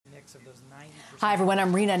Hi, everyone.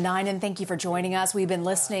 I'm Reena Ninan. Thank you for joining us. We've been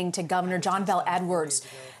listening to Governor John Bel Edwards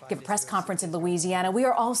give a press conference in Louisiana. We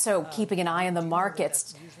are also keeping an eye on the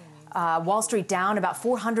markets. Wall Street down about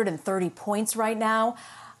 430 points right now.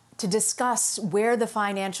 To discuss where the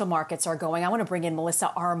financial markets are going, I want to bring in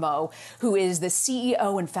Melissa Armo, who is the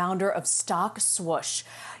CEO and founder of Stock Swoosh.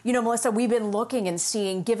 You know, Melissa, we've been looking and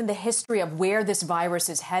seeing, given the history of where this virus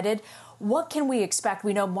is headed, what can we expect?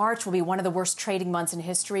 We know March will be one of the worst trading months in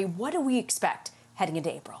history. What do we expect heading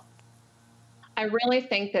into April? I really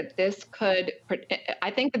think that I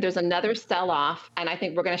think that there's another sell-off, and I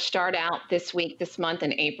think we're going to start out this week, this month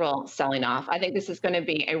in April, selling off. I think this is going to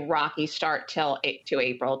be a rocky start to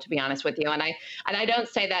April, to be honest with you. And I don't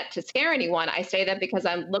say that to scare anyone. I say that because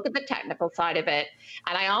I look at the technical side of it,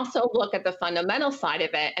 and I also look at the fundamental side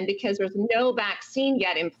of it. And because there's no vaccine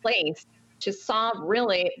yet in place to solve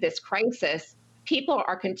really this crisis, people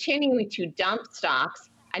are continuing to dump stocks.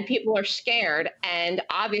 And people are scared. And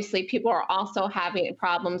obviously, people are also having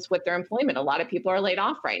problems with their employment. A lot of people are laid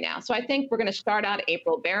off right now. So I think we're going to start out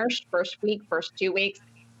April bearish, first week, first 2 weeks.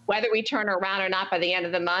 Whether we turn around or not by the end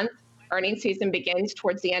of the month, earnings season begins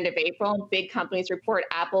towards the end of April. Big companies report,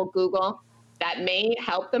 Apple, Google. That may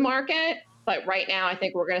help the market. But right now, I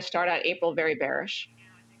think we're going to start out April very bearish.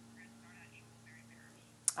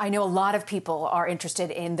 I know a lot of people are interested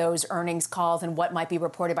in those earnings calls and what might be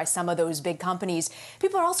reported by some of those big companies.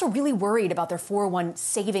 People are also really worried about their 401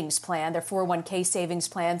 savings plan, their 401k savings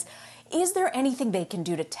plans. Is there anything they can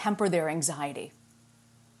do to temper their anxiety?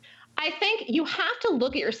 I think you have to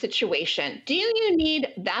look at your situation. Do you need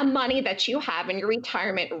that money that you have in your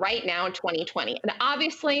retirement right now in 2020? And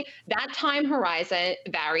obviously, that time horizon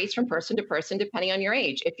varies from person to person depending on your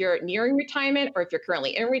age. If you're nearing retirement or if you're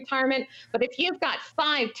currently in retirement, but if you've got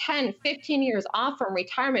 5, 10, 15 years off from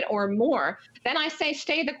retirement or more, then I say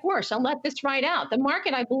stay the course and let this ride out. The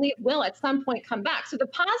market, I believe, will at some point come back. So the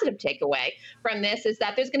positive takeaway from this is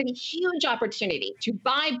that there's going to be huge opportunity to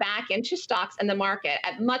buy back into stocks in the market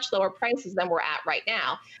at much lower prices than we're at right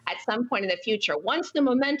now at some point in the future. Once the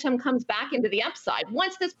momentum comes back into the upside,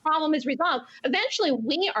 once this problem is resolved, eventually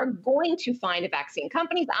we are going to find a vaccine.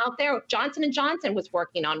 Companies out there, Johnson & Johnson was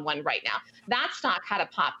working on one right now. That stock had a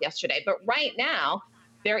pop yesterday, but right now,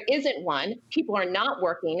 there isn't one. People are not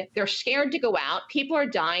working. They're scared to go out. People are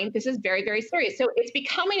dying. This is very, very serious. So it's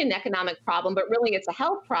becoming an economic problem, but really it's a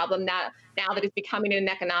health problem now that it's becoming an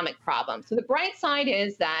economic problem. So the bright side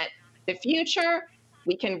is that the future,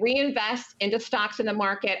 we can reinvest into stocks in the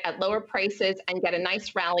market at lower prices and get a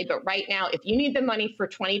nice rally. But right now, if you need the money for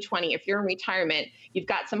 2020, if you're in retirement, you've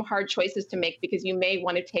got some hard choices to make because you may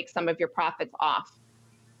want to take some of your profits off.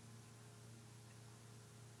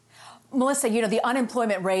 Melissa, you know, the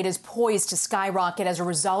unemployment rate is poised to skyrocket as a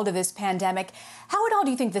result of this pandemic. How at all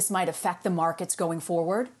do you think this might affect the markets going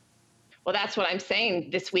forward? Well, that's what I'm saying.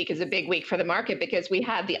 This week is a big week for the market because we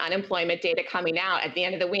have the unemployment data coming out at the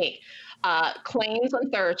end of the week. Claims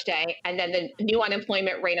on Thursday, and then the new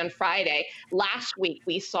unemployment rate on Friday. Last week,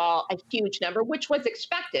 we saw a huge number, which was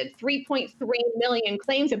expected. 3.3 million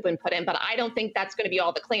claims have been put in, but I don't think that's going to be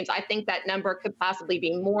all the claims. I think that number could possibly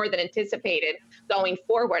be more than anticipated going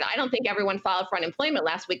forward. I don't think everyone filed for unemployment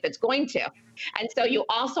last week that's going to. And so you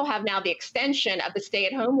also have now the extension of the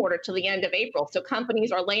stay-at-home order to the end of April. So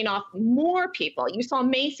companies are laying off more people. You saw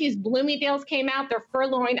Macy's, Bloomingdale's came out. They're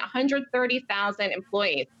furloughing 130,000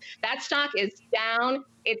 employees. That stock is down.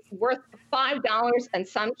 It's worth $5 and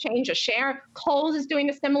some change a share. Kohl's is doing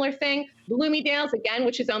a similar thing. Bloomingdale's, again,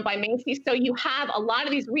 which is owned by Macy's. So you have a lot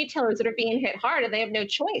of these retailers that are being hit hard, and they have no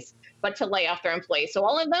choice but to lay off their employees. So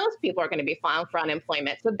all of those people are going to be filing for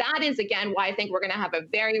unemployment. So that is, again, why I think we're going to have a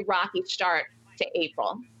very rocky start to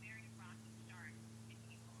April.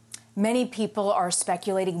 Many people are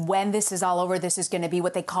speculating when this is all over, this is going to be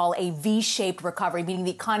what they call a V-shaped recovery, meaning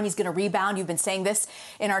the economy is going to rebound. You've been saying this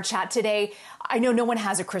in our chat today. I know no one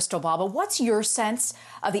has a crystal ball, but what's your sense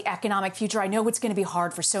of the economic future? I know it's going to be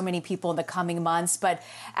hard for so many people in the coming months, but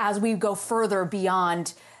as we go further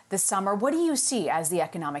beyond the summer, what do you see as the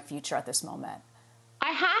economic future at this moment?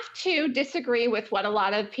 I have to disagree with what a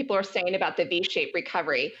lot of people are saying about the V-shaped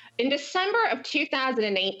recovery. In December of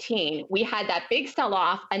 2018, we had that big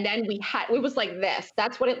sell-off, and then it was like this.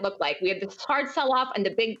 That's what it looked like. We had this hard sell-off and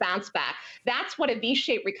the big bounce back. That's what a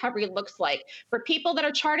V-shaped recovery looks like. For people that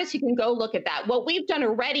are chartists, you can go look at that. What we've done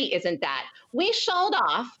already isn't that. We sold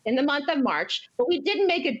off in the month of March, but we didn't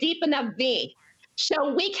make a deep enough V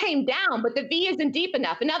So we came down, but the V isn't deep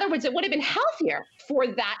enough. In other words, it would have been healthier for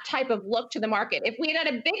that type of look to the market if we had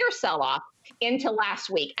a bigger sell off into last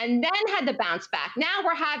week and then had the bounce back. Now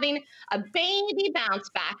we're having a baby bounce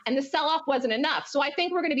back and the sell off wasn't enough. So I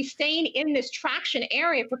think we're going to be staying in this traction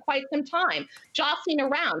area for quite some time, jostling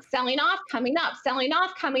around, selling off, coming up, selling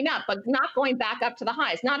off, coming up, but not going back up to the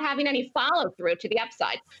highs, not having any follow through to the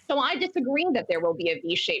upside. So I disagree that there will be a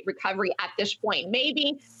V-shaped recovery at this point.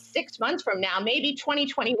 Maybe 6 months from now, maybe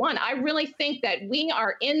 2021. I really think that we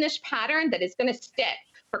are in this pattern that is going to stick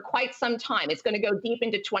for quite some time. It's going to go deep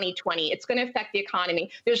into 2020. It's going to affect the economy.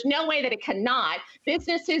 There's no way that it cannot.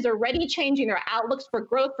 Businesses are already changing their outlooks for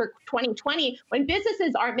growth for 2020. When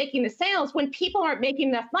businesses aren't making the sales, when people aren't making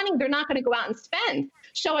enough money, they're not going to go out and spend.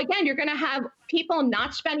 So again, you're going to have people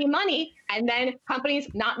not spending money and then companies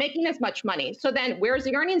not making as much money. So then where's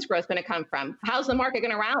the earnings growth going to come from? How's the market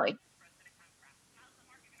going to rally?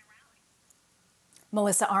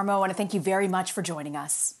 Melissa Armo, I want to thank you very much for joining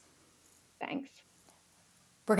us. Thanks.